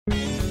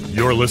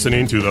You're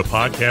listening to the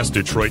Podcast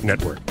Detroit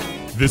Network.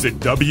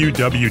 Visit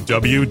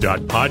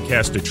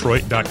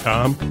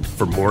www.podcastdetroit.com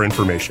for more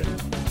information.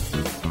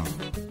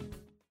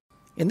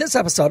 In this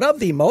episode of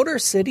the Motor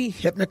City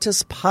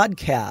Hypnotist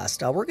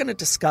podcast, we're going to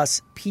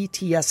discuss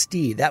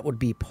PTSD. That would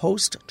be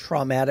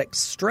post-traumatic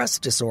stress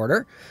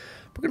disorder.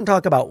 We're going to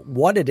talk about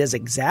what it is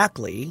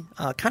exactly,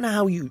 kind of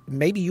how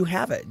maybe you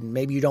have it and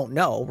maybe you don't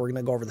know. We're going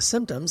to go over the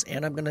symptoms,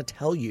 and I'm going to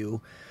tell you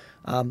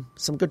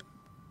some good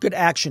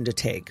action to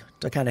take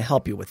to kind of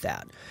help you with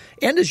that.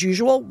 And as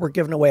usual, we're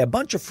giving away a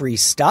bunch of free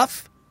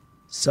stuff,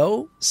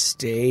 so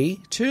stay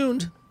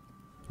tuned.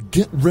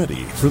 Get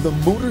ready for the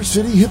Motor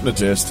City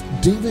Hypnotist,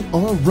 David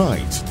R.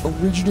 Wright,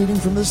 originating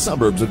from the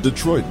suburbs of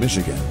Detroit,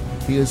 Michigan.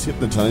 He has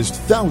hypnotized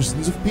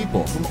thousands of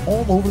people from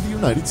all over the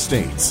United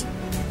States.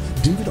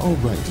 David R.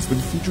 Wright has been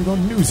featured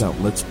on news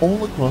outlets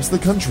all across the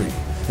country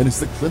and is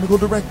the clinical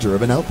director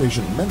of an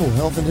outpatient mental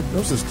health and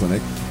hypnosis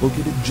clinic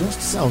located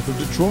just south of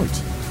Detroit,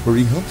 where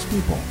he helps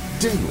people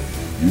daily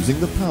using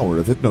the power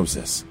of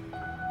hypnosis.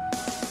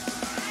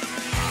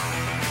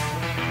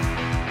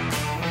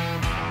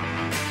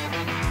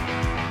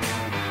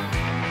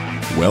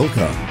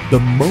 Welcome, the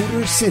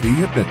Motor City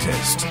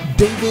Hypnotist,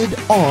 David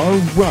R.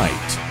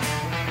 Wright.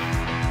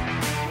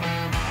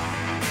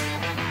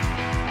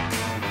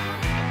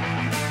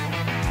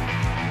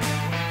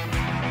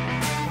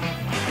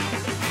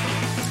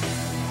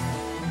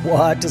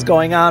 What is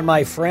going on,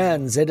 my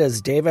friends? It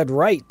is David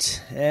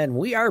Wright, and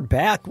we are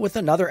back with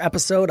another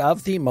episode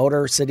of the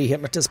Motor City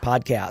Hypnotist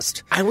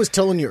podcast. I was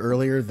telling you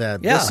earlier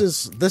that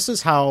this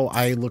is how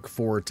I look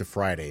forward to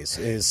Fridays,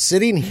 is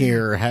sitting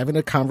here, having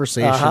a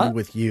conversation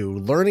with you,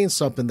 learning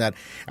something that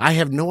I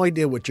have no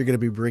idea what you're going to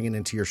be bringing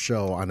into your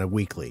show on a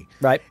weekly.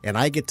 Right. And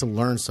I get to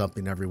learn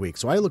something every week.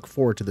 So I look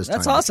forward to this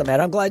That's time. awesome,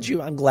 man. I'm glad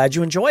you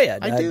enjoy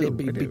it. I do.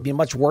 It'd be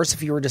much worse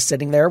if you were just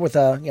sitting there with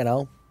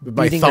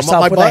beating thumb up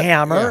yourself my with butt? a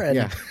hammer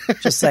Yeah.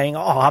 just saying,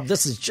 "Oh,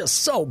 this is just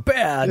so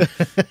bad."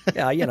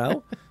 Yeah, You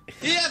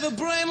have a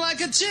brain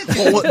like a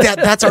chicken. Well,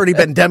 that's already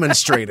been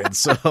demonstrated.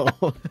 So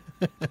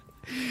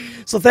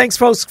thanks,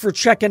 folks, for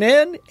checking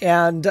in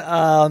and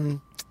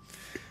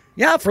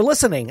for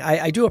listening.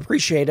 I do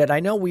appreciate it. I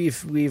know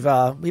we've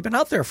been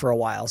out there for a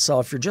while, so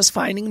if you're just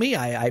finding me,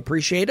 I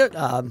appreciate it.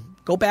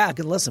 Go back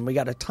and listen. We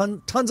got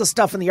tons of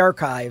stuff in the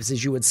archives,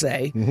 as you would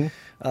say,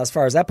 as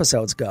far as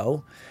episodes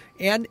go.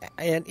 And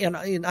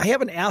I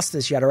haven't asked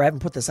this yet, or I haven't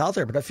put this out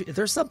there, but if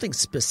there's something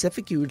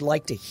specific you would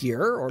like to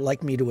hear or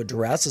like me to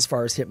address as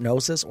far as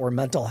hypnosis or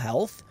mental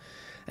health,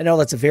 I know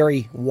that's a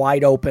very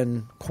wide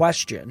open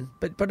question,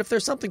 but if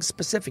there's something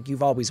specific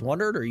you've always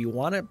wondered or you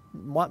want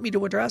me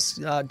to address,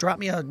 drop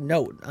me a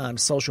note on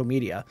social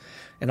media,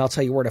 and I'll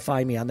tell you where to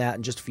find me on that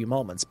in just a few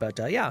moments. But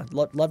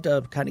love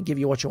to kind of give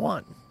you what you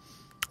want.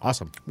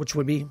 awesome. Which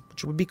would be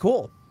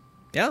cool.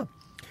 Yeah.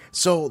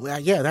 So,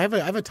 I have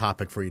a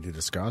topic for you to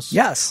discuss.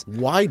 Yes.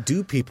 Why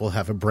do people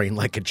have a brain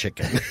like a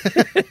chicken?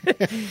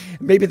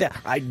 Maybe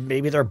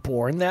they're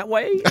born that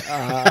way.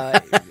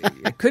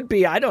 It could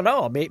be. I don't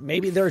know.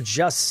 Maybe they're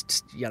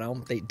just,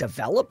 they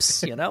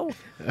develops,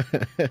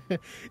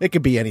 It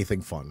could be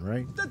anything fun,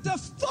 right? What the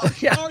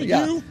fuck are you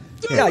doing?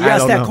 Yeah, you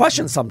ask that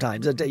question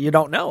sometimes. You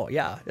don't know.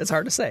 Yeah, it's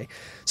hard to say.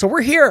 So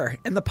we're here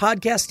in the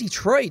Podcast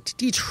Detroit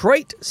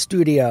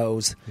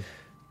studios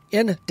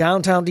in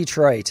downtown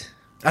Detroit.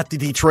 At the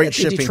Detroit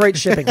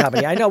Shipping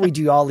Company. I know we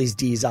do all these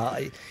D's.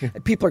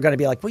 People are going to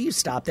be like, will you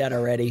stop that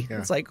already? Yeah.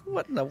 It's like,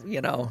 what? No,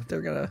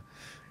 they're going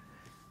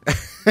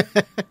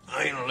to.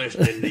 I ain't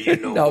listening to you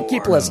no more. No,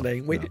 keep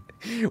listening.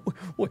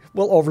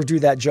 We'll overdo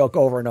that joke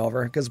over and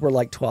over because we're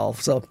like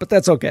 12. But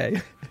that's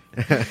okay.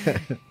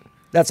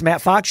 That's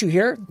Matt Fox, you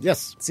hear?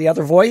 Yes. It's the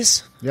other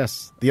voice?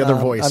 Yes, the other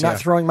voice. I'm not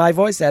throwing my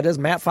voice. That is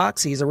Matt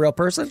Fox. He's a real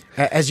person.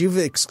 As you've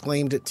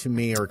exclaimed it to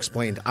me or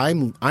explained,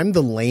 I'm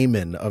the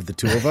layman of the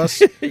two of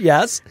us.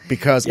 Yes.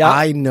 Because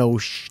I know,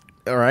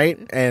 all right?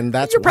 And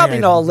that's you probably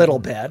know a little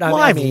bit.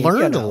 I've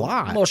learned a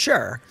lot. Well,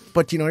 sure.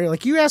 But, you're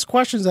like, you ask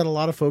questions that a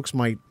lot of folks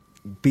might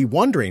be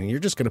wondering. You're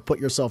just going to put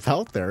yourself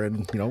out there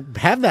and,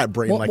 have that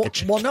brain like a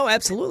chicken. Well, no,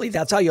 absolutely.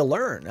 That's how you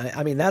learn.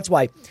 I mean, that's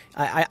why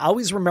I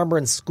always remember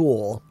in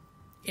school,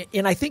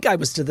 and I think I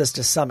was to this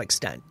to some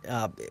extent.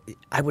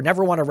 I would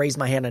never want to raise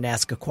my hand and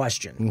ask a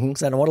question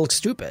because I don't want to look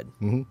stupid.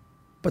 Mm-hmm.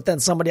 But then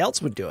somebody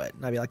else would do it,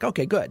 and I'd be like,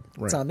 "Okay, good,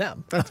 it's on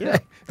them."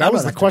 That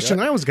was the question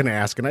I was going to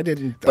ask, and I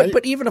didn't.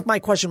 But even if my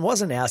question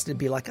wasn't asked, it'd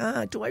be like,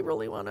 "Do I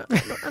really want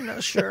to? I'm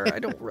not sure. I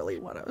don't really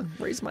want to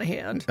raise my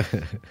hand."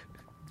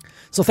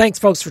 So thanks,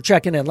 folks, for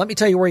checking in. Let me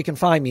tell you where you can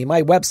find me.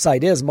 My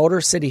website is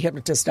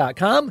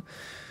motorcityhypnotist.com.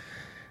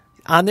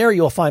 On there,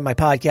 you'll find my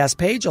podcast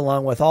page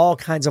along with all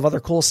kinds of other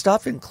cool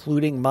stuff,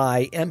 including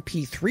my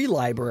MP3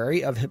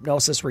 library of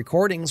hypnosis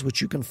recordings,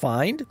 which you can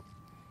find,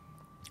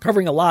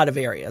 covering a lot of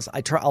areas.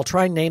 I'll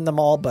try and name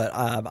them all, but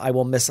I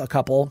will miss a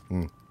couple.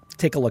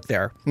 Take a look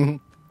there. Mm-hmm.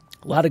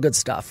 A lot of good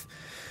stuff.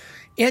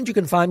 And you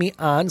can find me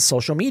on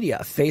social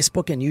media.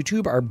 Facebook and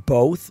YouTube are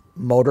both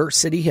Motor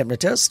City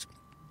Hypnotist.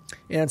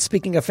 And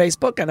speaking of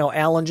Facebook, I know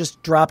Alan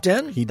just dropped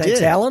in. He Thanks,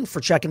 did. Alan, for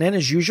checking in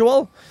as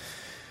usual.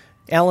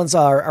 Alan's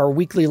our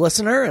weekly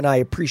listener, and I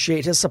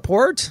appreciate his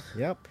support.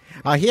 Yep.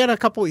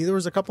 There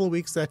was a couple of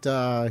weeks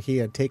that he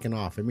had taken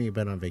off. It may have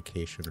been on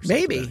vacation or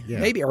something.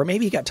 Maybe, or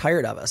maybe he got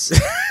tired of us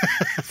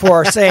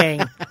for saying,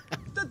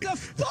 What the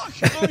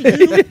fuck are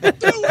you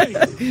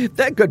doing?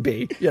 That could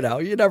be, you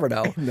never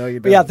know. No, you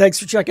don't. But yeah, thanks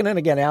for checking in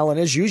again, Alan,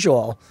 as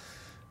usual.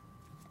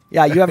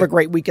 Yeah, you have a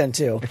great weekend,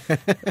 too.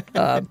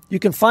 You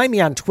can find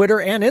me on Twitter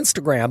and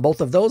Instagram.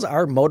 Both of those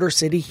are Motor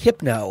City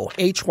Hypno,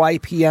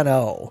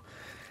 HYPNO.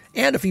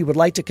 And if you would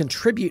like to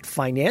contribute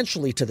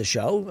financially to the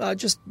show,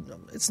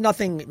 it's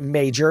nothing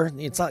major.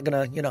 It's not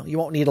going to, you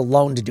won't need a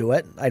loan to do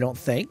it, I don't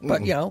think.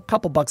 But, a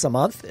couple bucks a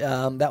month,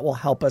 that will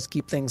help us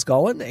keep things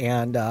going.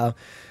 And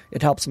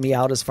it helps me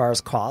out as far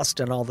as cost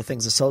and all the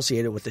things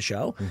associated with the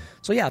show.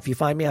 So, yeah, if you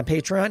find me on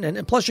Patreon,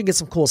 and plus you get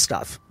some cool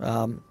stuff.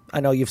 I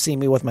know you've seen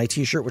me with my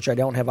T-shirt, which I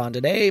don't have on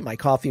today, my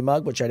coffee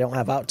mug, which I don't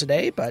have out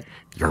today, but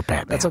you're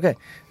Batman. That's okay.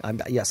 I'm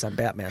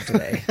Batman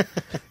today.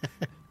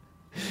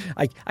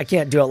 I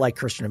can't do it like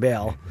Christian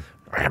Bale.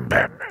 I'm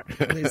Batman.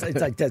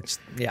 It's like that's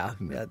I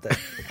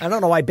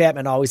don't know why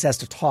Batman always has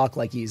to talk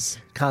like he's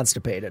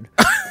constipated.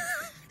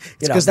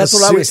 That's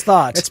what I always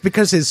thought. It's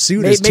because his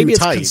suit is too maybe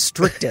tight. It's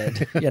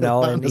constricted,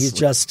 and he's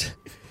just.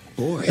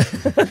 Boy,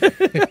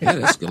 that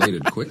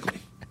escalated quickly.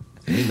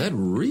 I mean, that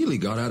really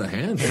got out of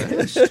hand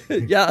fast.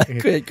 Yeah,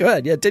 good.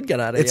 Yeah, it did get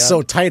out of hand. It's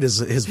so tight,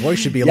 his voice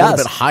should be a little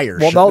bit higher.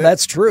 Well, no,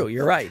 that's true.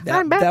 You're right.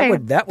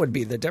 That would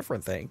be the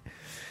different thing.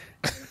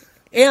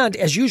 And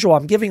as usual,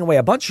 I'm giving away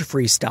a bunch of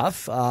free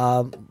stuff.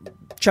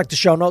 Check the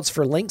show notes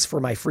for links for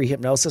my free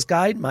hypnosis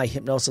guide, my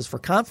Hypnosis for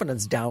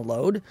Confidence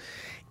download.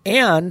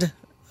 And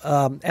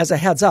as a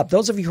heads up,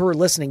 those of you who are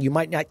listening, you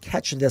might not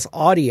catch this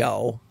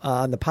audio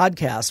on the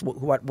podcast,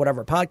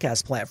 whatever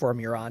podcast platform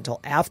you're on, until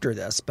after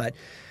this. But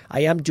I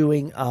am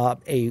doing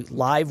a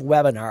live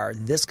webinar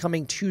this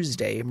coming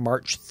Tuesday,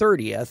 March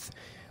 30th,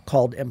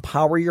 called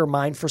Empower Your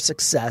Mind for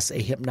Success,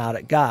 a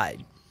Hypnotic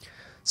Guide.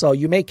 So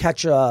you may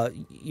catch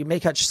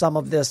some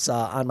of this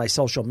on my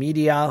social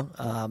media.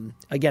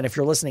 Again, if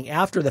you're listening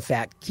after the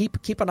fact,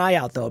 keep an eye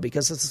out though,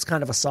 because this is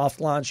kind of a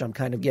soft launch. I'm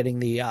kind of getting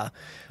the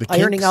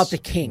ironing out the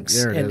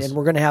kinks, and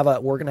we're gonna have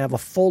a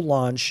full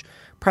launch,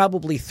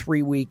 probably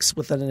 3 weeks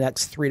within the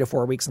next 3 to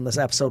 4 weeks, and this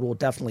episode will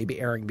definitely be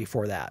airing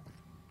before that.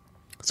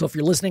 So if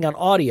you're listening on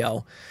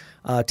audio,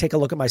 take a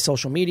look at my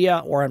social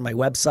media or on my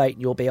website.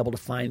 You'll be able to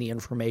find the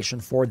information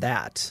for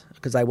that,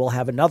 because I will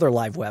have another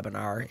live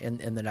webinar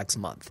in the next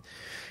month.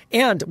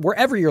 And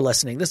wherever you're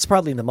listening, this is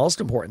probably the most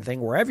important thing.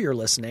 Wherever you're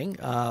listening,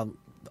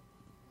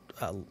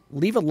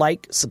 leave a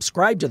like,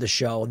 subscribe to the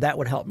show. That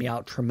would help me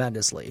out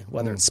tremendously,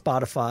 whether it's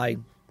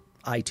Spotify,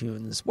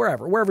 iTunes,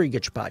 wherever you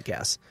get your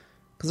podcasts,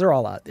 because they're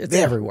all out. It's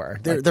everywhere.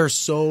 There's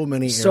so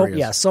many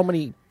areas. So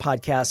many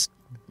podcasts.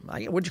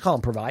 What'd you call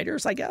them?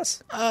 Providers, I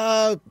guess?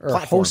 Or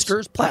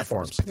hosters?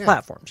 Platforms. Yeah.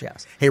 Platforms,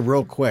 yes. Hey,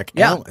 real quick.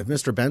 Yeah.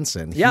 Mr.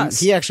 Benson. Yes.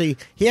 He actually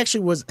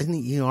was in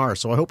the ER,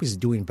 so I hope he's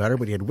doing better,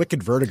 but he had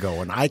wicked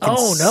vertigo, and I can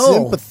no.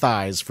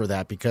 sympathize for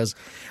that, because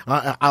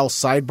I'll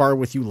sidebar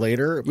with you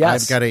later.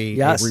 Yes. I've got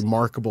a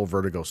remarkable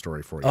vertigo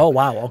story for you. Oh,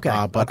 wow.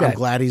 Okay. But okay. I'm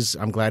glad he's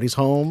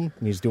home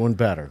and he's doing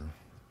better.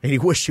 And he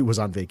wished he was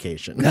on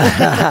vacation.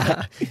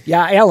 Yeah,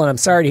 Alan, I'm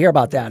sorry to hear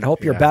about that. I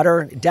hope you're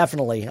better.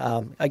 Definitely.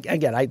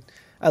 Again,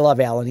 I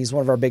love Alan. He's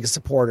one of our biggest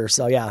supporters.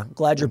 So, yeah,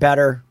 glad you're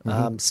better.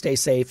 Stay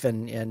safe,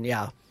 and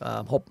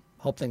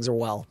hope things are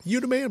well. You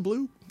the man,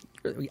 Blue.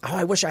 Oh,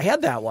 I wish I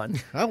had that one.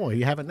 Oh, well,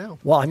 you have it now.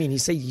 Well, I mean, he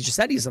just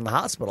said he's in the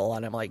hospital,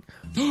 and I'm like,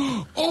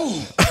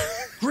 Oh,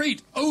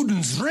 great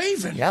Odin's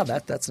Raven. yeah,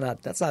 that's not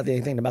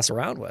anything to mess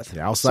around with.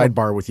 Yeah, I'll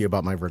sidebar with you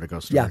about my vertigo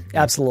story. Yeah,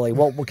 absolutely.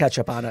 We'll catch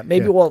up on it.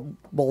 Maybe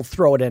we'll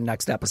throw it in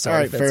next episode. All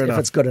right, if fair enough. If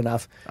it's good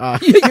enough.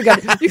 You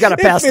got to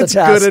pass the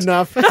test. Good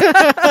enough.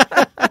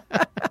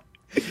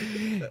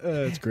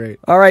 That's great.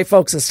 All right,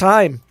 folks, it's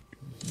time.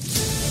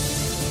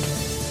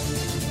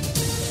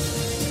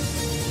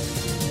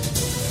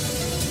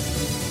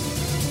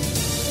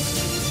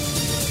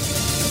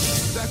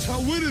 That's how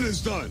winning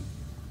is done.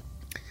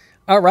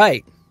 All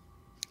right.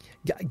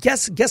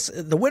 Guess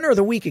the winner of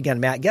the week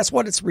again, Matt. Guess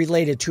what it's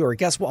related to, or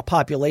guess what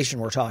population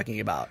we're talking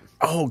about.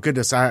 Oh,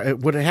 goodness.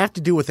 Would it have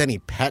to do with any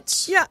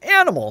pets? Yeah,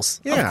 animals.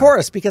 Yeah. Of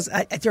course, because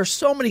there's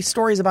so many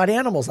stories about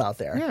animals out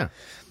there. Yeah.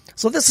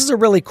 So this is a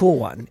really cool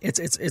one.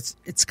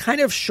 It's kind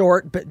of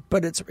short, but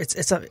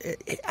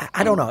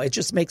I don't know. It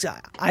just makes.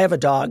 I have a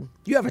dog.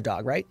 You have a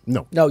dog, right?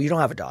 No, you don't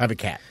have a dog. I have a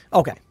cat.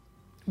 Okay,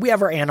 we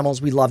have our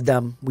animals. We love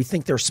them. We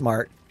think they're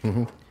smart.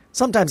 Mm-hmm.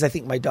 Sometimes I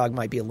think my dog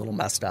might be a little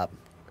messed up.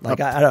 Like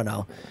I don't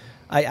know.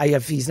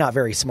 He's not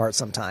very smart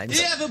sometimes.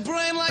 You have a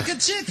brain like a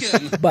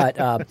chicken.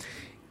 But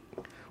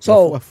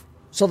so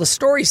the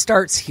story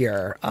starts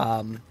here.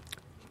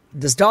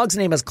 This dog's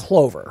name is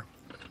Clover,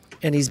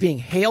 and he's being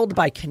hailed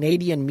by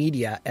Canadian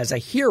media as a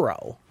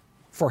hero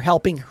for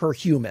helping her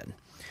human.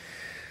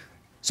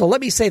 So let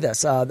me say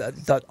this.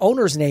 The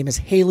owner's name is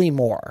Haley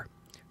Moore.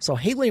 So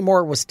Haley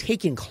Moore was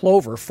taking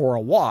Clover for a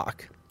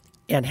walk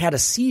and had a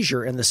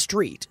seizure in the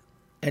street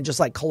and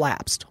just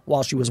collapsed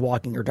while she was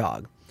walking her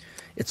dog.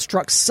 It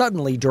struck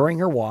suddenly during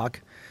her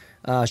walk.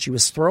 She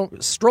was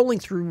strolling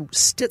through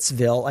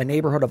Stittsville, a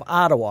neighborhood of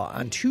Ottawa,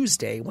 on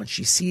Tuesday when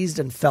she seized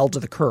and fell to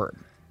the curb.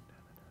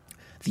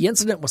 The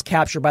incident was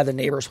captured by the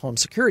neighbor's home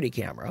security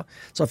camera.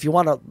 So if you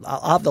want to,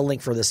 I'll have the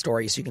link for this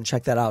story so you can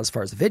check that out as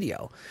far as the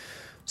video.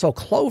 So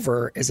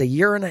Clover is a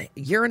year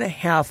and a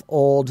half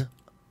old,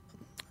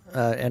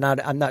 and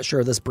I'm not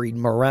sure of this breed,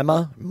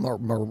 Maremma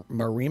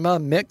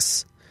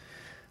mix.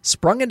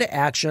 Sprung into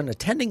action,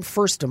 attending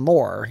first to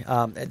Moore.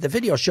 The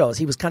video shows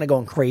he was kind of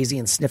going crazy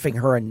and sniffing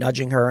her and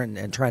nudging her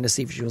and trying to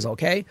see if she was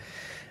okay.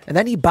 And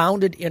then he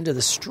bounded into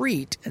the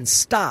street and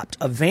stopped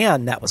a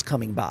van that was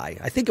coming by.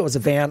 I think it was a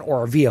van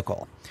or a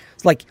vehicle.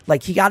 It's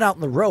like he got out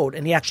in the road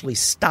and he actually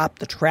stopped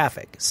the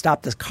traffic,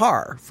 stopped the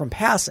car from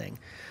passing.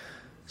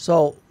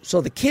 So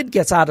the kid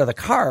gets out of the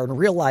car and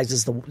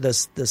realizes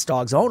this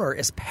dog's owner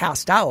is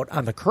passed out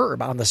on the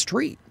curb on the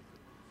street.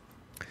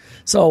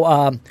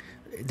 So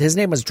his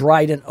name was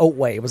Dryden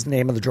Oatway. It was the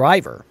name of the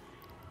driver.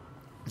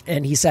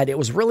 And he said, it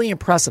was really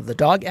impressive. The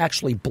dog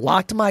actually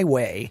blocked my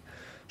way.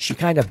 She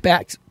kind of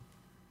backed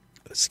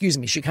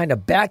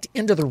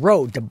into the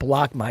road to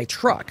block my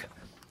truck.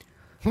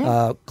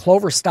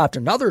 Clover stopped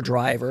another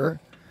driver,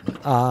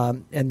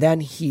 and then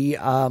he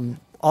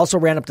also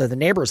ran up to the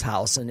neighbor's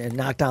house and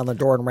knocked on the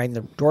door and rang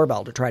the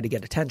doorbell to try to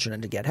get attention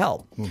and to get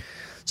help.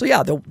 So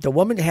yeah, the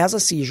woman has a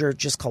seizure,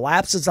 just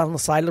collapses on the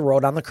side of the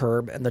road on the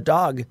curb, and the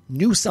dog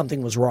knew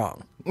something was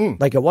wrong.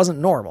 Like it wasn't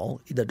normal.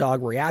 The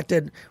dog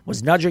reacted,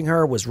 was nudging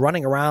her, was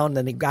running around,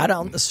 then he got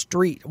out in the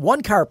street.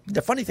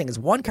 The funny thing is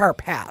one car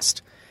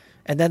passed,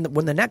 and then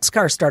when the next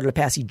car started to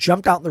pass, he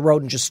jumped out in the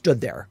road and just stood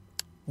there,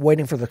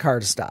 waiting for the car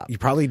to stop. You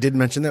probably did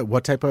mention that.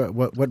 What type of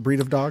what breed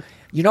of dog?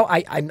 You know,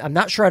 I'm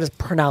not sure how to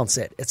pronounce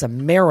it. It's a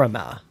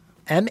Maremma,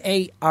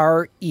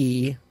 Maremma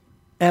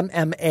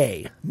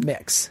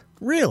mix.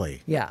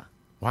 Really? Yeah.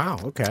 Wow.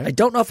 Okay. I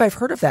don't know if I've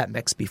heard of that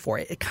mix before.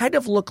 It kind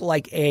of looked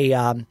like a.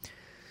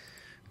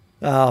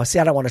 I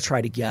don't want to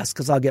try to guess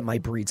because I'll get my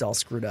breeds all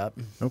screwed up.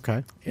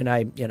 Okay. And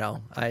I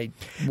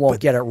won't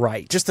get it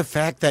right. Just the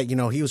fact that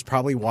he was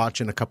probably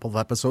watching a couple of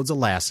episodes of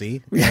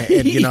Lassie,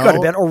 and, he could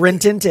have been, or Rin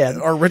Tin Tin,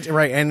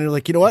 right. And you're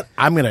like, you know what?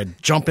 I'm going to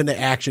jump into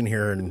action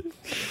here,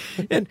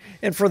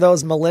 and for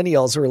those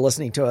millennials who are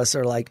listening to us,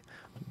 are like,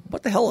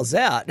 what the hell is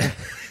that?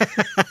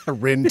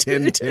 Rin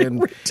Tin Tin.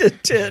 Rin Tin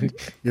Tin.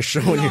 You're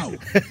showing No,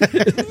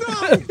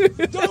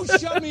 don't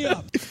shut me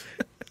up.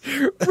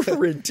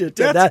 Rin Tin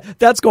Tin.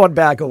 That's going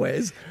back a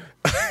ways.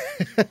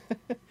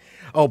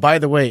 Oh, by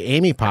the way,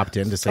 Amy popped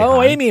in to say hi.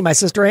 Oh, Amy, my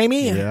sister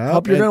Amy. Yeah,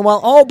 Hope you're doing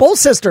well. Oh, both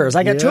sisters.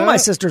 I got two of my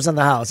sisters in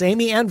the house,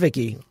 Amy and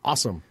Vicky.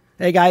 Awesome.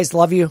 Hey, guys,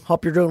 love you.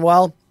 Hope you're doing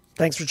well.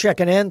 Thanks for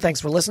checking in. Thanks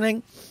for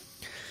listening.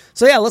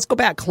 So, yeah, let's go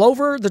back.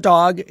 Clover, the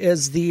dog,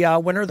 is the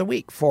winner of the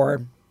week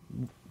for,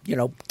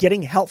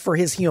 getting help for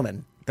his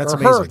human. That's or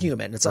amazing. her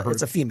human. It's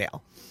a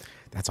female.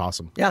 That's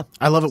awesome. Yeah.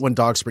 I love it when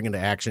dogs spring into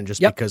action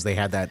just because they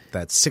had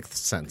that sixth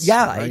sense.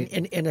 Yeah, right?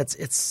 and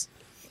it's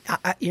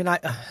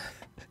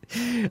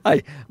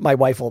my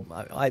wife will.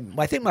 I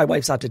think my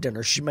wife's out to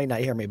dinner. She may not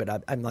hear me,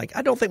 but I'm like,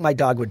 I don't think my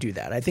dog would do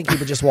that. I think he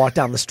would just walk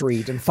down the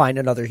street and find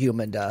another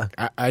human to.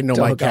 I know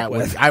to my cat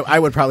would. I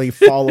would probably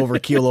fall over,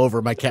 keel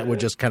over. My cat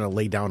would just kind of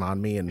lay down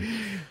on me and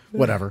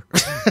whatever.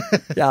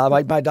 Yeah,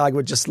 my dog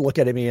would just look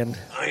at me and.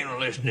 I ain't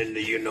listening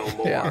to you no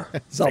more. Yeah,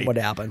 something would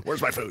happen.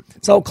 Where's my food?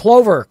 So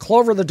Clover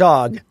the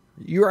dog,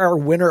 you're our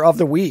winner of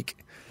the week.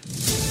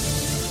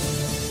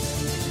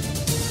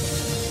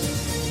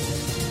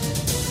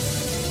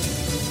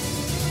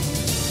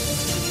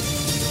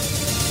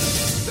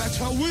 That's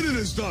how winning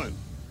is done.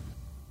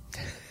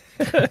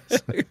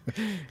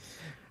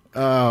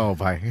 Oh,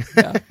 bye.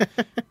 Yeah.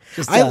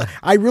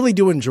 I really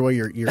do enjoy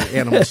your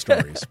animal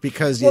stories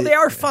because they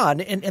are fun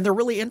and they're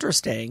really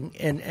interesting.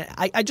 And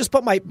I just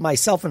put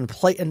myself in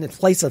the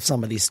place of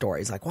some of these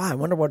stories. Like, wow, I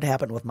wonder what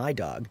happened with my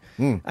dog.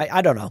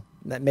 I don't know.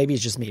 Maybe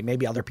it's just me.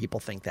 Maybe other people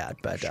think that,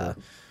 but sure.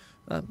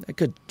 It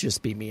could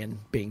just be me and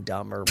being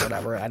dumb or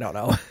whatever. I don't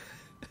know.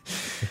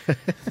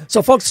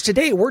 So, folks,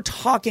 today we're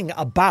talking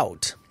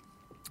about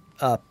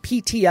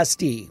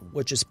PTSD,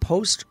 which is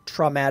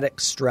post-traumatic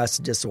stress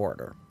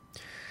disorder.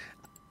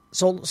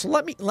 So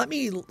let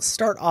me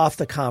start off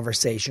the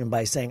conversation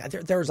by saying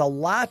there's a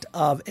lot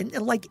of, and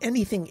like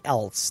anything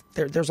else,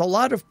 there's a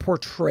lot of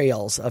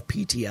portrayals of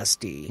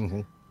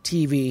PTSD,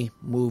 TV,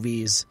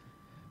 movies,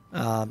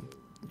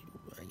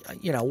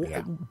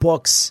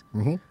 books,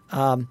 and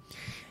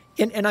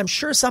I'm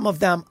sure some of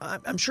them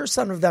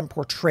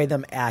portray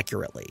them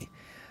accurately.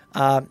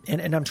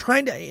 And I'm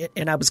trying to,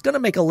 and I was going to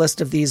make a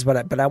list of these,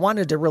 but I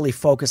wanted to really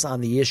focus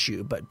on the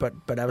issue.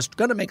 But I was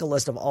going to make a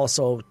list of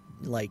also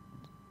like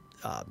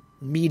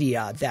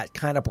media that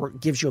kind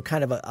of gives you a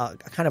kind of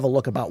a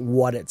look about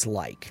what it's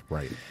like.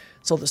 Right.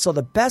 So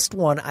the best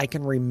one I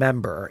can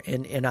remember,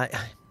 and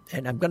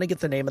I'm going to get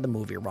the name of the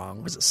movie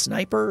wrong. Was it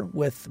Sniper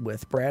with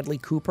Bradley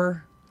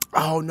Cooper?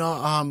 Oh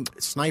no,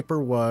 Sniper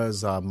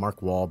was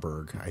Mark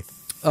Wahlberg. I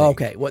think.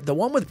 Okay, the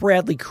one with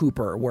Bradley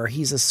Cooper where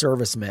he's a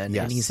serviceman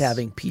Yes. and he's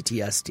having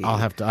PTSD. I'll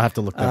have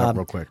to look that up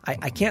real quick.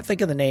 I can't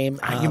think of the name.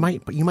 You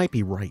might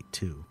be right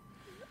too.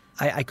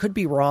 I could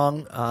be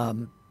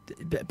wrong.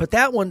 But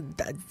that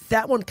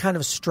one kind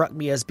of struck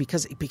me as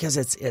because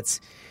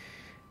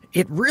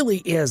it really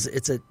is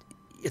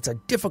it's a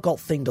difficult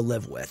thing to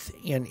live with,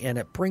 and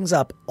it brings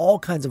up all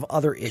kinds of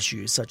other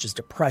issues such as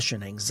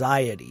depression,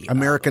 anxiety.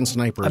 American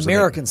Sniper.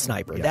 American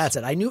Sniper. Yes. That's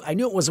it. I knew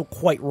it wasn't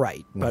quite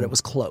right, but it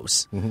was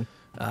close.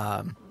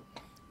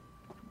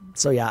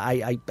 So yeah,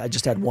 I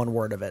just had one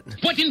word of it.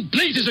 What in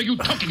blazes are you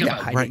talking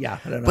about? I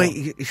don't know. But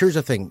here's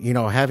the thing,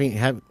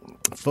 having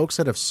folks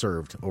that have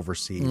served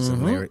overseas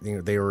and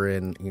they were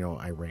in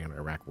Iran,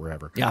 Iraq,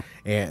 wherever,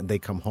 and they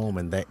come home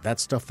and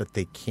that's stuff that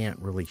they can't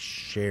really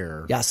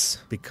share,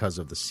 because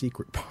of the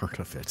secret part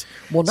of it.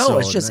 Well, no,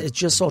 it's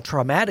just so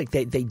traumatic.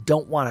 They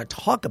don't want to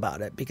talk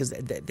about it because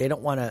they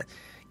don't want to.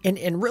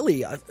 And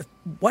really,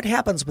 what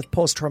happens with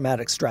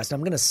post-traumatic stress, and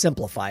I'm going to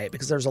simplify it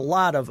because there's a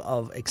lot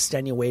of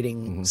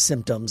extenuating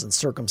symptoms and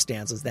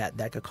circumstances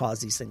that could cause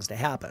these things to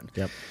happen.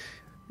 Yep.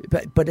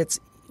 But it's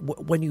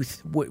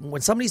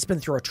when somebody's been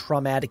through a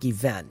traumatic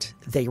event,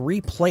 they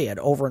replay it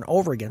over and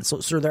over again.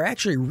 So they're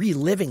actually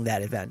reliving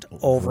that event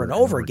over and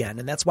over again,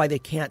 and that's why they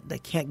can't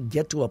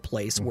get to a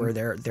place where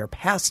they're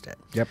past it.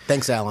 Yep.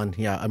 Thanks, Alan.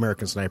 Yeah,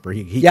 American Sniper.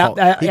 He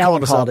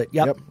Alan called it.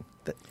 Yep.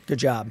 Good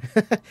job.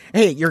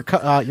 Hey, your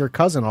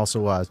cousin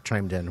also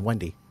chimed in,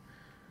 Wendy.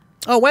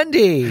 Oh,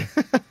 Wendy.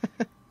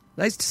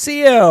 Nice to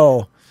see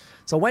you.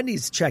 So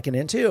Wendy's checking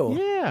in too.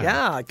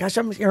 Yeah. Gosh,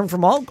 I'm hearing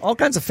from all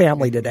kinds of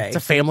family today. It's a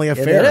family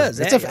affair. It is.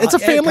 It's a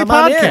family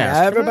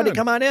podcast. Everybody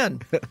come on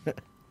in.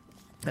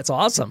 That's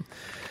awesome.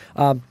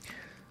 So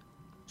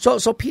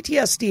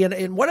PTSD,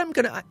 and what I'm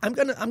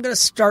gonna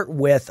start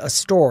with a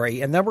story,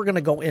 and then we're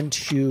gonna go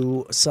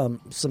into some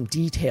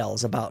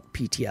details about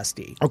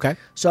PTSD. Okay.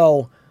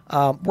 So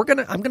I'm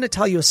gonna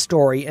tell you a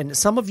story, and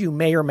some of you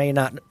may or may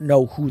not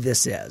know who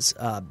this is.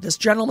 This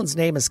gentleman's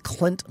name is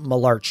Clint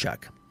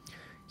Malarchuk.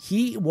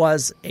 He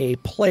was a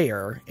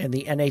player in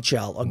the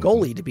NHL, a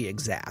goalie to be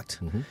exact.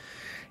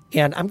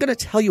 And I'm going to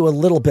tell you a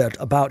little bit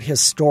about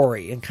his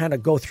story and kind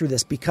of go through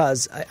this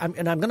because I'm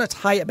going to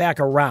tie it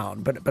back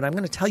around, but I'm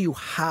going to tell you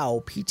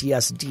how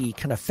PTSD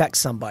can affect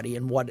somebody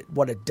and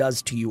what it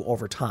does to you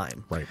over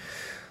time. Right.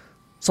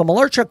 So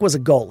Malarchuk was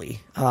a goalie.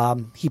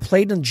 He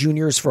played in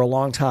juniors for a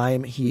long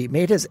time. He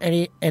made his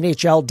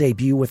NHL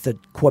debut with the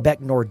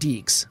Quebec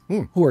Nordiques,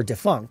 who are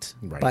defunct,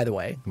 by the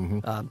way.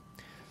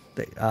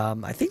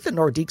 I think the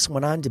Nordiques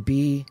went on to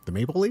be... The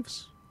Maple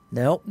Leafs?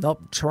 Nope.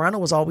 Toronto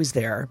was always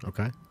there.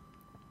 Okay.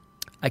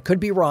 I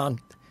could be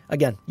wrong.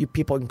 Again, you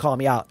people can call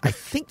me out. I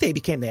think they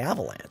became the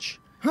Avalanche,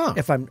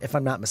 if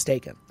I'm not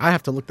mistaken. I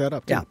have to look that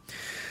up, too. Yeah.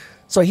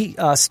 So he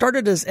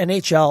started his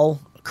NHL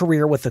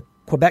career with the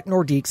Quebec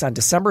Nordiques on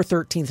December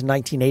 13th,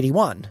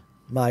 1981,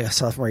 my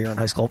sophomore year in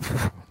high school,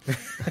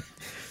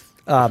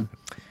 and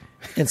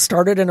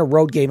started in a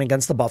road game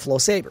against the Buffalo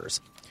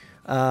Sabres.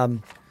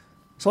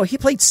 So he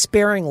played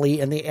sparingly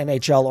in the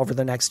NHL over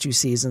the next two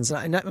seasons,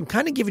 and I'm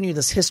kind of giving you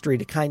this history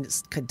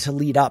to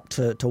lead up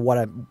to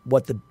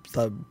what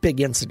the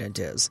big incident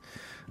is.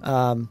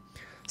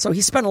 So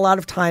he spent a lot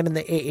of time in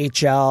the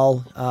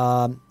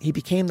AHL. He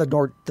became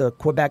the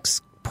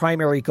Quebec's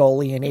primary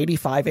goalie in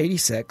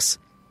 85-86.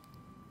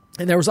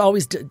 And there was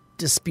always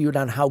dispute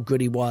on how good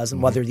he was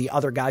and whether the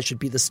other guy should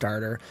be the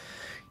starter.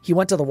 He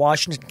went to the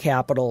Washington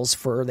Capitals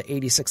for the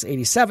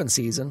 86-87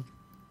 season.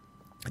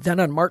 Then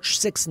on March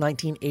 6,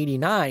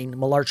 1989,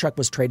 Malarchuk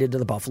was traded to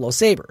the Buffalo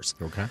Sabres.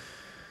 Okay.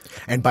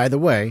 And by the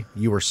way,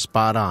 you were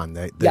spot on.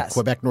 The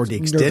Quebec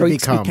Nordiques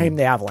became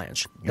the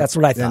Avalanche. Yep. That's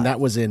what I thought. And that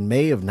was in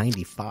May of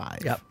 95.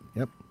 Yep.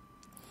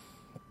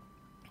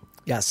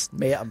 Yes.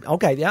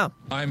 Okay, yeah.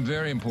 I'm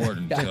very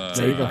important.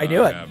 There you go. I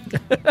knew it.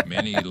 Have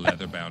many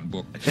leather-bound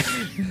books,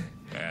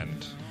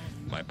 and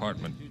my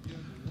apartment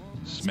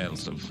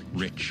smells of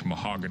rich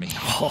mahogany.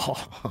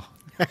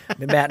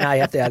 Matt and I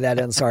have to add that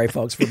in. Sorry,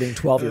 folks, for being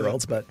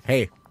 12-year-olds, but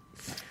hey,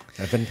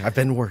 I've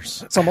been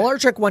worse. So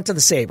Malarchuk went to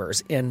the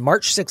Sabres in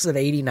March 6th of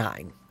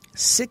 89.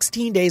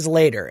 16 days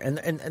later,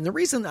 and the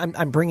reason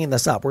I'm bringing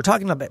this up, we're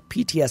talking about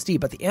PTSD,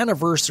 but the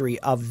anniversary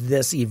of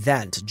this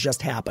event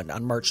just happened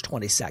on March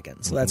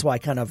 22nd. So that's why I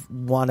kind of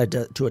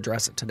wanted to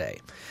address it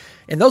today.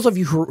 And those of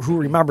you who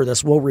remember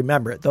this will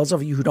remember it. Those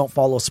of you who don't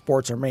follow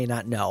sports or may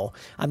not know,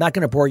 I'm not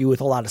going to bore you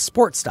with a lot of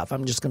sports stuff.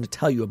 I'm just going to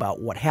tell you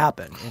about what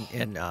happened.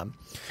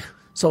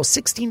 So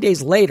 16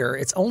 days later,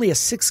 it's only a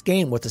 6th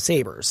game with the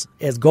Sabres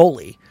as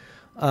goalie.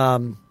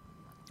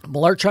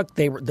 Malarchuk,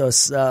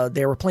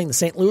 they were playing the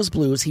St. Louis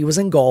Blues. He was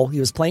in goal. He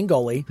was playing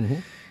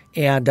goalie.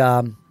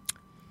 And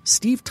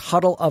Steve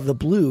Tuttle of the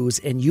Blues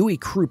and Uwe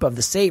Krupp of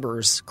the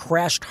Sabres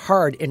crashed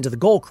hard into the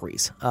goal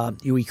crease.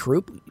 Uwe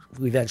Krupp,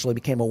 who eventually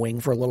became a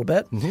wing for a little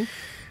bit.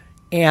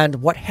 And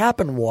what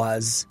happened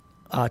was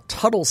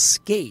Tuttle's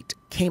skate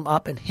came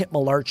up and hit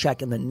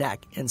Malarchuk in the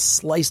neck and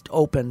sliced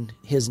open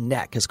his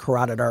neck, his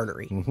carotid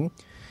artery.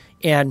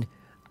 And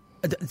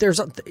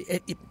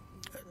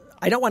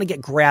I don't want to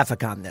get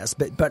graphic on this,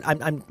 but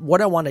what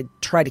I want to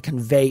try to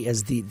convey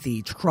is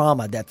the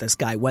trauma that this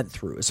guy went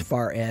through as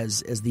far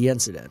as the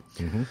incident.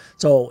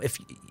 So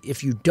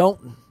if you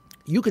don't,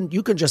 you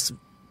can just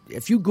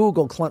if you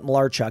Google Clint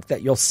Malarchuk,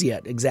 that you'll see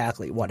it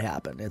exactly what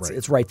happened.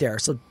 It's right there.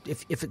 So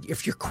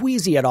if you're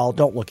queasy at all,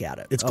 don't look at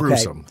it. It's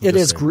gruesome. It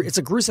is. It's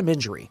a gruesome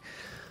injury.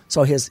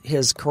 So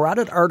his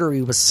carotid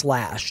artery was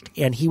slashed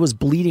and he was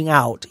bleeding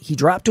out. He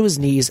dropped to his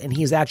knees and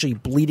he's actually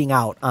bleeding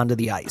out onto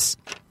the ice.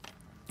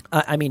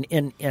 I mean,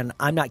 and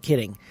I'm not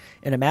kidding.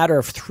 In a matter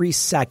of 3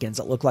 seconds,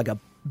 it looked like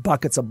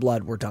buckets of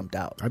blood were dumped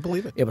out. I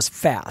believe it. It was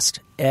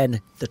fast.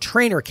 And the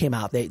trainer came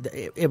out.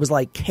 It was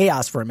like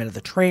chaos for a minute.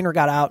 The trainer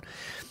got out.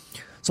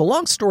 So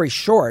long story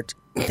short,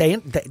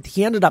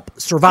 he ended up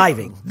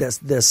surviving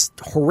this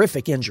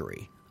horrific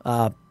injury.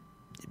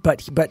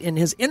 But in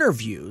his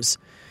interviews,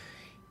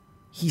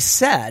 he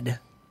said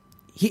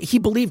he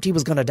believed he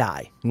was going to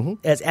die. Mm-hmm.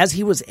 As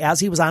he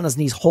was on his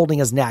knees holding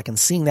his neck and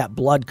seeing that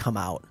blood come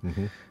out,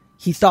 mm-hmm.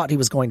 he thought he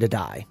was going to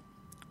die.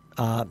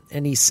 And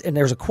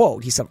there's a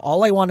quote. He said,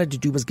 "All I wanted to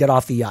do was get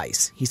off the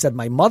ice." He said,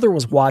 "My mother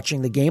was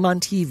watching the game on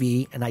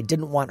TV, and I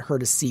didn't want her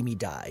to see me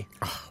die."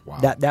 Oh, wow.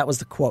 That was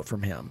the quote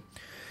from him.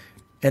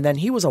 And then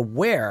he was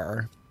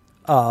aware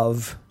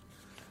of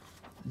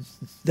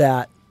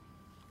that.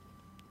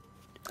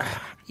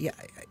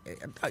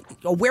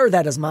 Aware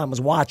that his mom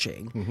was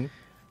watching. Mm-hmm.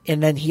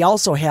 And then he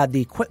also had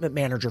the equipment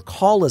manager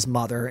call his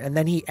mother, and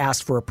then he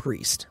asked for a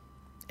priest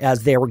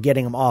as they were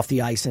getting him off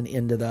the ice and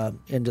into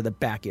the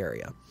back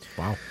area.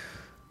 Wow.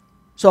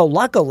 So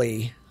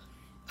luckily,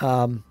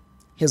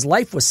 his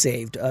life was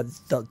saved.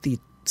 The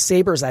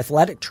Sabres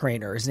athletic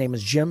trainer, his name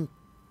is Jim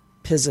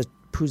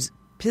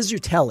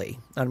Pizzutelli.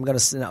 I'm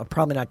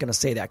probably not going to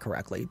say that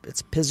correctly.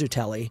 It's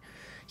Pizzutelli.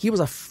 He was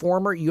a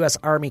former U.S.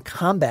 Army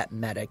combat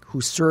medic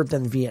who served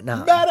in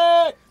Vietnam.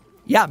 Medic!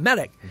 Yeah,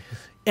 medic.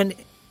 And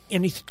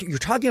you're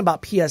talking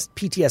about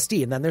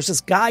PTSD, and then there's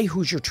this guy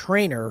who's your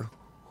trainer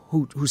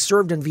who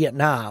served in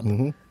Vietnam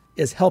mm-hmm.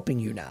 is helping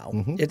you now.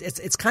 Mm-hmm.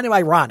 It's kind of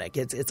ironic.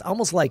 It's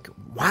almost like,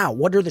 wow,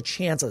 what are the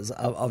chances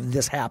of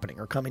this happening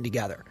or coming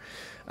together?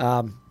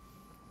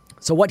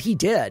 So what he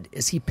did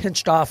is he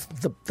pinched off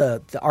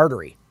the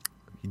artery.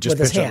 He just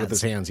pinched it with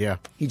his hands, yeah.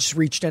 He just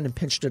reached in and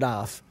pinched it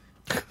off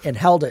and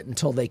held it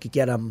until they could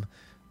get him,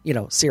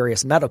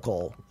 serious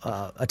medical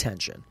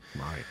attention.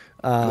 My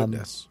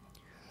goodness.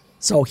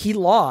 So he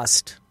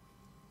lost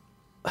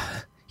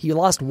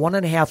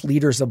 1.5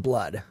 liters of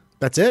blood.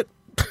 That's it?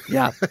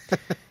 Yeah.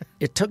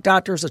 It took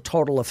doctors a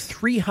total of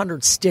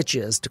 300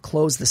 stitches to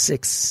close the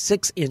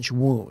 6-inch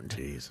wound.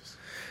 Jesus.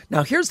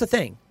 Now, here's the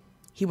thing.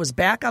 He was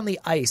back on the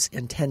ice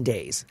in 10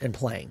 days and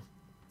playing.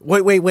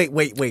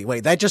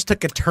 Wait. That just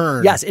took a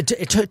turn. Yes, it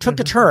took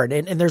a turn,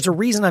 and there's a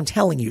reason I'm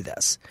telling you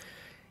this.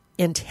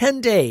 In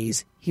 10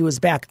 days, he was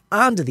back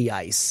onto the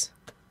ice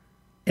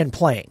and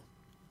playing.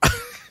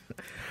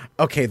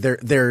 Okay,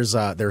 there's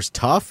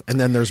tough, and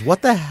then there's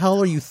what the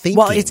hell are you thinking?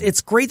 Well,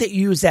 it's great that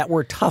you use that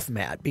word tough,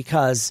 Matt,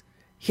 because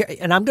here,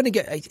 and I'm going to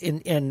get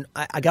in.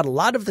 I got a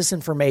lot of this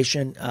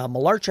information.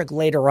 Malarchuk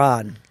later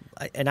on,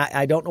 and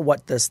I don't know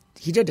what this.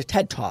 He did a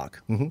TED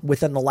Talk mm-hmm.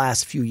 within the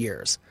last few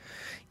years,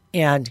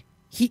 and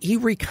he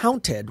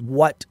recounted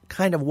what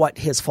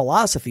his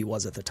philosophy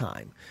was at the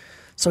time.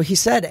 So he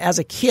said, as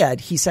a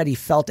kid, he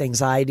felt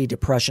anxiety,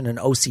 depression, and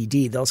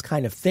OCD, those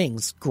kind of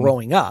things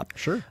growing up.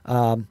 Sure.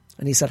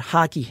 And he said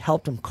hockey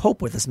helped him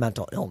cope with his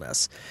mental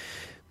illness.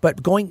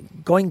 But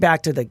going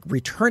back to the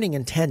returning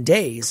in 10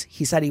 days,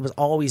 he said he was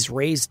always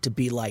raised to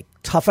be like,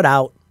 tough it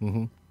out.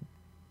 Mm-hmm.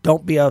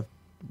 Don't be a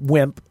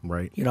wimp.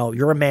 Right.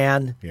 You're a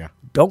man. Yeah.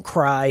 Don't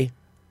cry.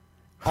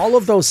 All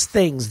of those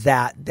things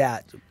that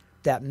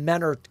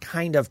men are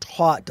kind of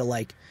taught to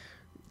like,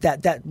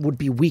 that would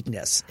be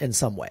weakness in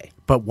some way.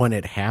 But when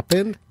it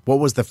happened, what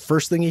was the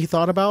first thing he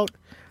thought about?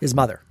 His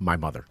mother. My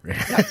mother.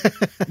 Yeah.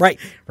 Right.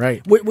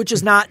 Right. Which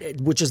is not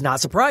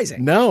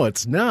surprising. No,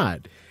 it's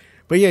not.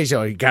 But yeah,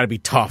 you got to be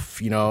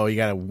tough. You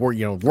got to work.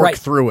 Work right.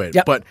 through it.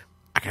 Yep. But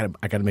I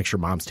got to make sure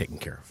mom's taken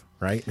care of.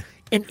 Right.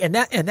 And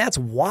that's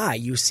why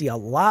you see a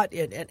lot.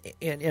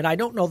 And I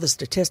don't know the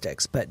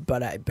statistics, but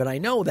I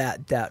know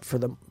that for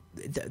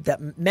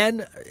that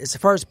men, as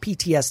far as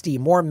PTSD,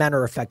 more men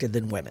are affected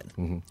than women.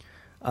 Mm-hmm.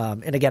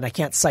 And again, I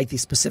can't cite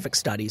these specific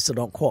studies, so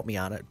don't quote me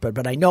on it.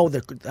 But I know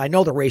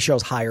the ratio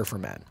is higher for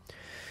men,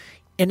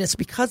 and it's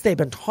because they've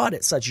been taught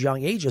at such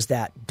young ages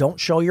that don't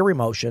show your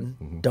emotion,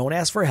 mm-hmm. don't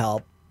ask for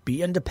help,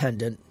 be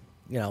independent,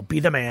 be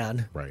the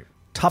man, right?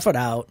 Tough it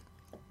out.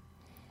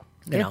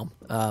 Wow.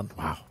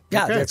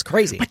 Yeah, okay. That's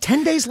crazy. But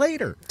 10 days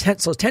later,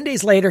 10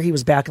 days later, he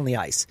was back on the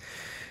ice.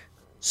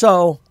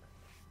 So.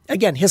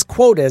 Again, his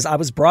quote is, "I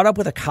was brought up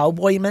with a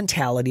cowboy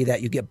mentality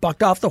that you get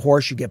bucked off the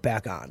horse, you get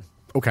back on."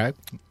 Okay.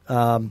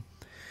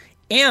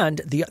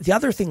 And the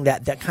other thing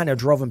that kind of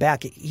drove him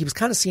back, he was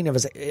kind of seen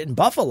as in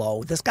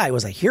Buffalo. This guy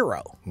was a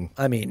hero.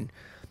 I mean,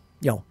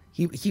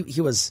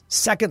 he was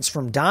seconds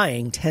from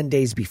dying 10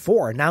 days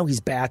before. Now he's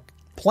back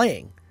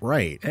playing.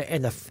 Right.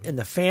 And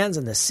the fans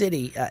in the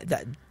city,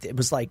 that it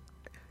was like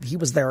he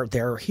was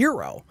their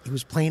hero. He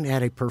was playing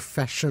at a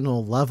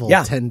professional level.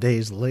 Yeah. 10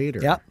 days later.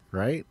 Yep.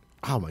 Right.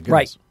 Oh my goodness.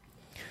 Right.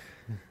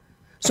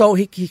 So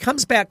he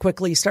comes back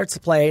quickly, he starts to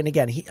play, and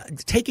again, he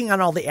taking on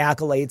all the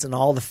accolades and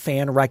all the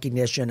fan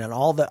recognition and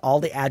all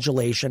the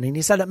adulation, and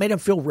he said it made him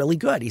feel really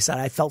good. He said,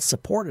 I felt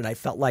supported. I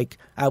felt like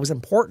I was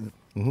important.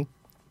 Mm-hmm.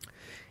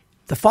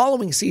 The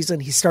following season,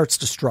 he starts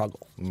to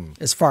struggle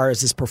as far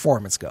as his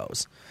performance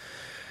goes.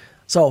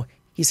 So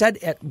he said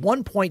at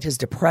one point his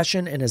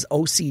depression and his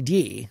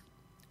OCD,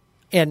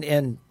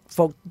 and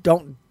folks,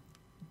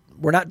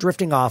 we're not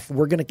drifting off.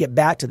 We're going to get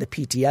back to the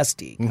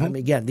PTSD. Mm-hmm. I mean,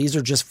 again, these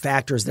are just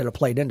factors that have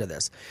played into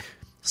this.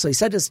 So he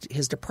said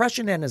his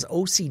depression and his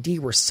OCD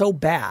were so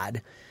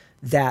bad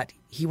that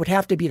he would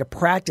have to be to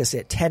practice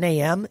at 10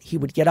 a.m. He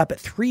would get up at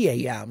 3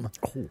 a.m.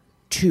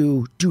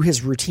 to do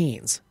his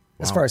routines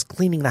as far as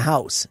cleaning the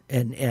house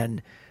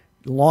and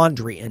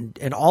laundry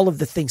and all of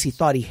the things he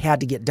thought he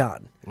had to get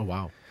done. Oh,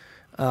 wow.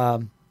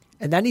 And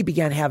then he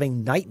began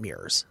having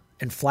nightmares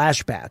and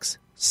flashbacks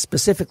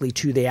specifically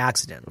to the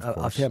accident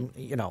of him,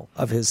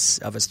 of his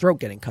throat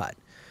getting cut.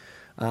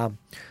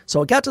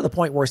 So it got to the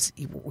point where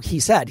he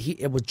said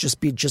it would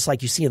just be just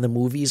like you see in the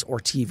movies or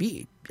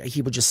TV.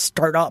 He would just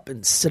start up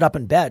and sit up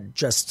in bed,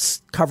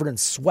 just covered in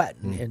sweat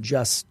and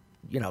just,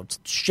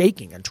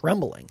 shaking and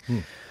trembling.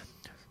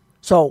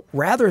 So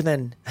rather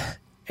than,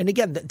 and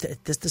again,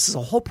 this is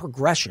a whole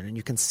progression, and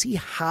you can see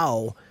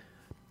how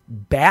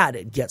bad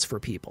it gets for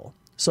people.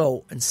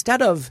 So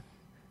instead of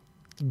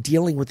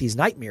dealing with these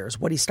nightmares,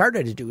 what he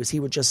started to do is he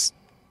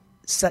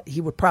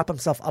would prop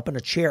himself up in a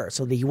chair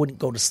so that he wouldn't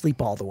go to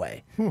sleep all the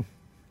way.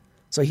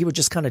 So he would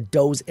just kind of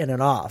doze in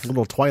and off. A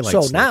little twilight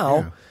So sleep,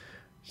 now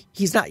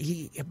he's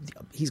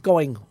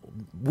going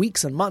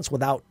weeks and months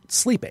without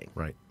sleeping.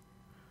 Right.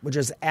 Which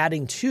is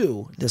adding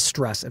to this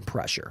stress and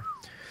pressure.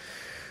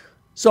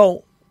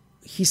 So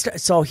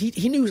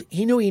he knew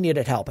he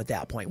needed help at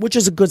that point, which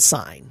is a good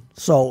sign.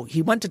 So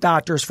he went to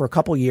doctors for a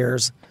couple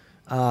years,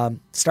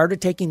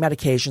 started taking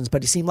medications,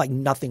 but it seemed like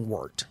nothing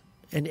worked.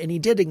 And he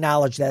did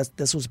acknowledge that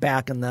this was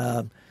back in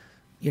the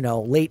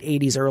late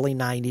 80s, early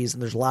 90s,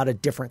 and there's a lot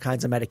of different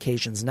kinds of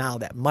medications now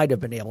that might have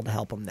been able to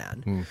help him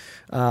then.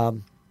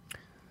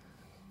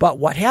 But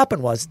what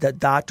happened was that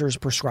doctors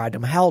prescribed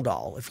him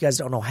Haldol. If you guys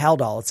don't know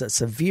Haldol, it's a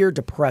severe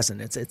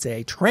depressant. It's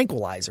a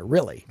tranquilizer,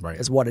 really,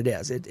 is what it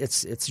is.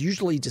 It's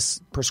usually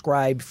just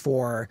prescribed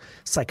for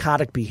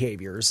psychotic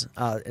behaviors,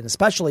 and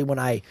especially when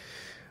I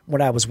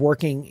was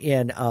working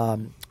in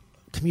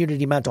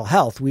community mental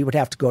health, we would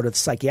have to go to the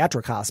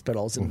psychiatric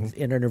hospitals and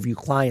interview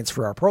clients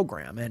for our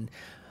program, and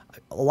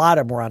a lot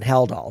of them were on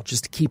Haldol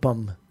just to keep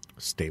them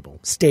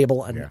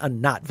stable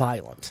and not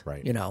violent.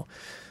 Right.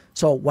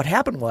 So what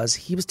happened was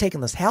he was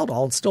taking this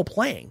Haldol and still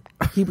playing.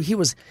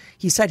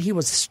 He said he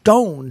was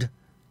stoned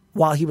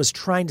while he was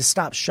trying to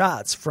stop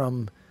shots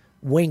from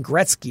Wayne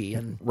Gretzky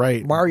and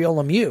Mario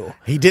Lemieux.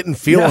 He didn't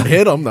feel him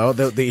hit him though.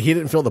 He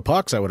didn't feel the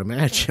pucks, I would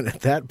imagine,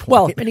 at that point.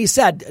 Well, and he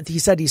said he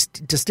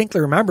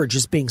distinctly remembered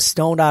just being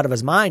stoned out of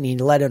his mind. He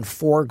let in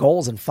 4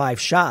 goals and 5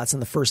 shots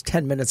in the first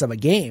 10 minutes of a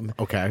game.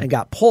 And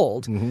got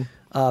pulled.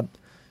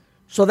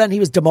 So then he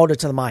was demoted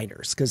to the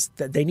minors because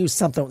they knew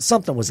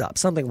something was up.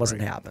 Something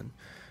wasn't happening.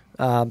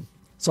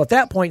 So at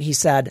that point, he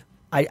said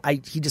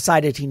he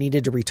decided he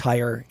needed to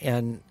retire,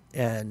 and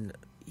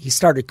he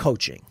started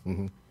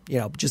coaching.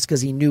 Just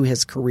because he knew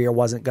his career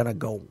wasn't going to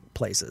go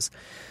places.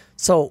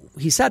 So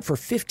he said for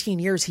 15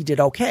 years he did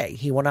okay.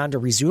 He went on to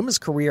resume his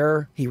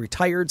career. He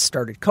retired,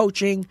 started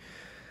coaching.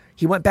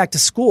 He went back to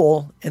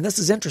school, and this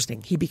is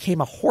interesting. He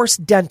became a horse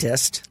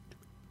dentist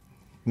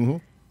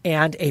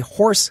and a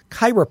horse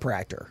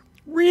chiropractor.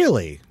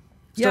 Really?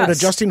 Started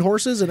adjusting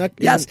horses?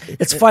 Yes.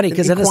 It's funny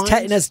because in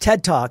his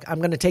TED Talk, I'm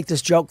going to take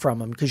this joke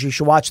from him because you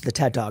should watch the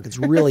TED Talk. It's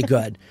really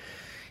good.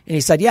 And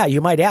he said,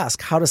 you might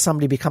ask, how does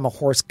somebody become a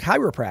horse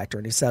chiropractor?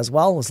 And he says,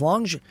 well, as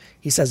long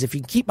as if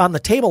you keep on the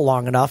table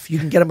long enough, you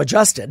can get them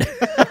adjusted.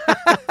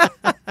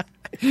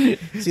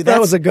 See, that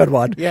was a good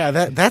one. Yeah,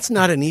 that's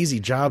not an easy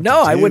job to do.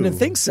 I wouldn't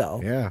think so.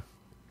 Yeah.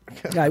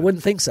 I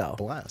wouldn't think so.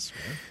 Bless.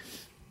 Man.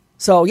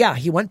 So,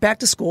 he went back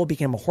to school,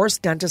 became a horse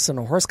dentist and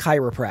a horse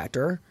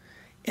chiropractor.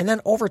 And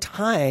then over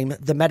time,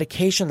 the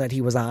medication that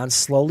he was on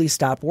slowly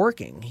stopped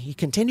working. He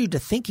continued to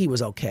think he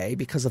was okay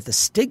because of the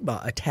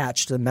stigma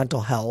attached to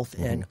mental health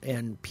and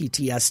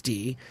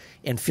PTSD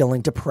and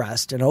feeling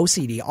depressed and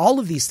OCD,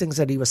 all of these things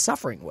that he was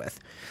suffering with.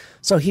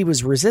 So he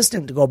was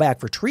resistant to go back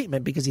for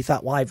treatment because he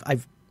thought, well,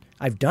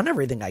 I've done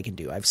everything I can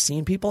do. I've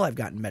seen people. I've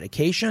gotten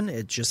medication.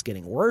 It's just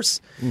getting worse.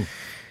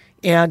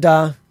 And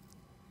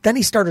then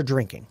he started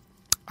drinking.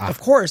 Of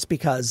course,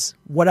 because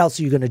what else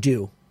are you going to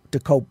do to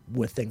cope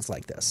with things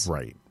like this?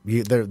 Right.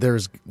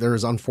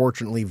 There's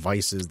unfortunately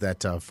vices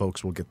that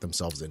folks will get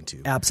themselves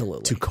into.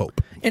 Absolutely. To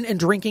cope. And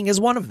drinking is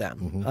one of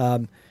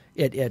them.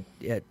 When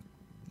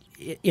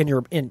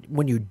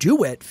you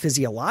do it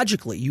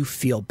physiologically, you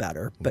feel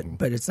better,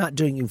 but it's not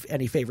doing you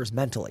any favors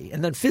mentally.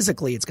 And then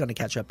physically, it's going to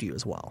catch up to you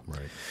as well. Right.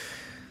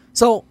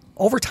 So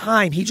over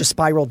time, he just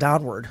spiraled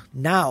downward.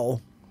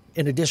 Now,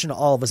 in addition to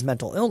all of his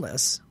mental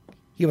illness,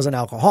 he was an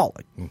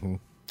alcoholic.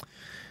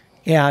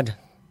 And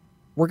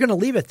we're going to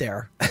leave it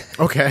there.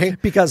 Okay.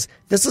 Because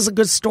this is a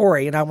good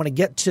story, and I'm going to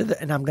get to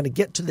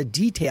the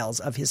details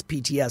of his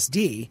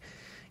PTSD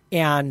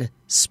and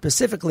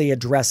specifically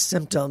address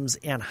symptoms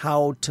and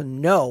how to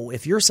know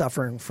if you're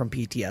suffering from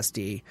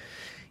PTSD.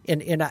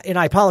 And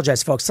I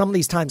apologize, folks. Some of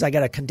these times I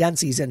got to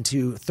condense these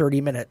into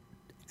 30-minute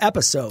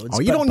episodes. Oh,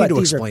 you don't need to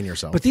explain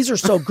yourself. But these are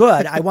so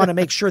good, I want to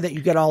make sure that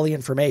you get all the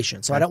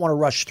information. So I don't want to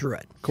rush through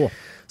it. Cool.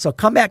 So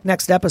come back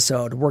next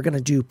episode. We're going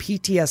to do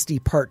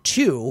PTSD Part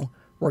 2.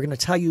 We're going to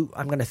tell you,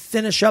 I'm going to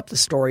finish up the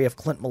story of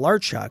Clint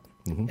Malarchuk,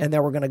 and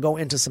then we're going to go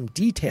into some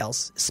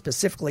details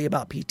specifically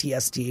about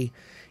PTSD.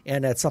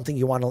 And it's something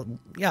you want to,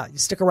 you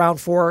stick around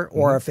for,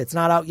 or if it's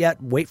not out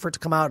yet, wait for it to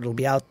come out. It'll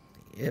be out.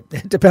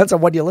 It depends on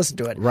when you listen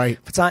to it. Right.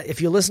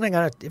 If you're listening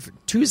on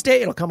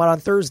Tuesday, it'll come out on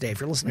Thursday. If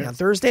you're listening on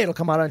Thursday, it'll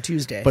come out on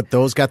Tuesday. But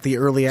those got the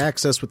early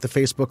access with the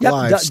Facebook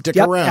Live. Stick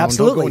around.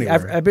 Absolutely.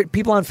 Don't go anywhere.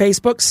 People on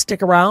Facebook,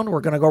 stick around.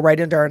 We're going to go right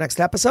into our next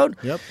episode.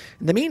 Yep.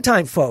 In the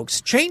meantime, folks,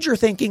 change your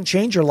thinking,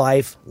 change your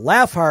life,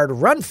 laugh hard,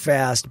 run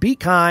fast, be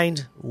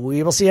kind.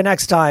 We will see you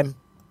next time.